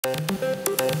地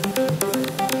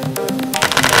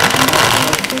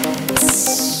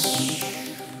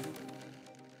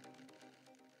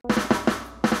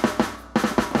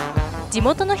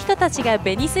元の人たちが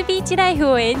ベニスビーチライフ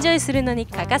をエンジョイするのに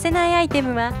欠かせないアイテ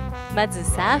ムはまず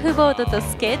サーフボードと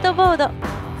スケートボード。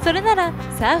それなら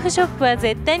サーフショップは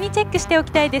絶対にチェックしてお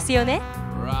きたいですよね。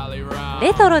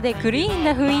レトロでクリーン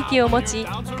な雰囲気を持ち、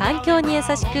環境に優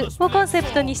しくをコンセ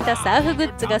プトにしたサーフグ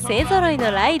ッズが勢ぞろいの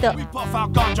ライド。サ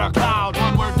ーフ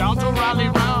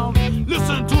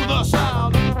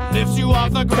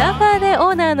ァーで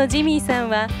オーナーのジミーさん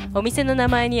はお店の名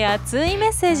前に熱いメ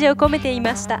ッセージを込めてい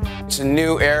ました。 It's a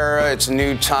new era, it's a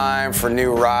new time for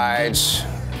new rides,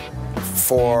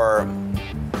 for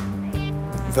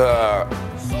the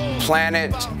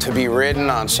planet to be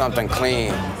ridden on something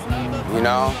clean, you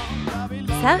know?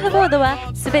 サーフボードは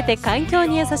すべて環境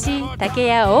に優しい竹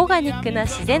やオーガニックな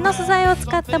自然の素材を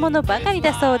使ったものばかり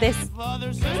だそうです。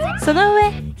その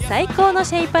上、最高の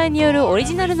シェイパーによるオリ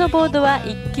ジナルのボードは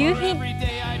一級品。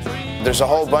There's a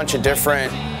whole bunch of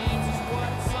different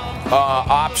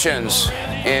options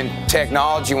in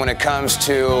technology when it comes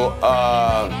to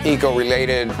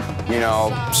eco-related, you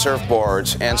know,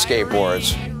 surfboards and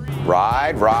skateboards.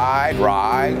 Ride, ride,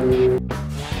 ride.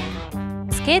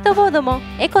 スケートボードも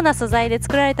エコな素材で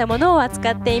作られたものを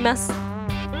扱っています。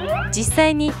実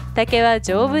際に竹は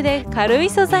丈夫で軽い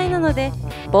素材なので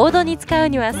ボードに使う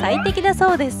には最適だ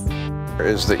そうです。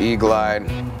 There is the E-Glide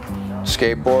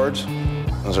skateboards.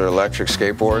 Those are electric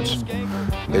skateboards.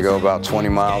 They go about 20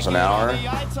 miles an hour.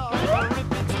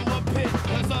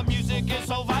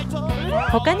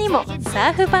 他にも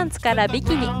サーフパンツからビ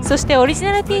キニ、そしてオリジ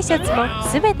ナル T シャツも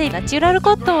全てナチュラル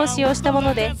コットンを使用したも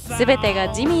ので、全て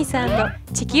がジミーさんの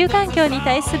地球環境に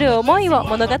対する思いを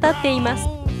物語っています。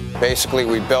 Basically,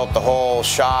 we built the whole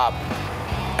shop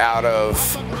out of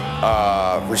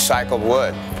recycled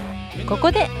wood. こ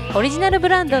こでオリジナルブ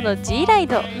ランドの G ライ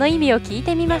ドの意味を聞い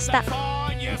てみました。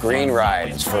 Green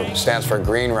Ride stands for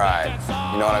Green Ride.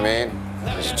 You know what I mean?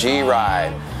 It's G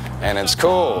Ride, and it's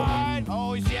cool.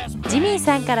 ジミー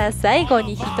さんから最後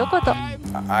に一言。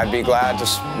 I'd be glad to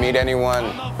meet anyone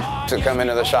to come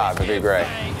into the shop. It'd be great.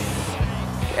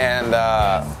 And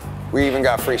we even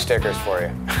got free stickers for you.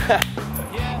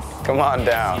 Come on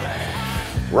down.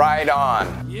 Ride on.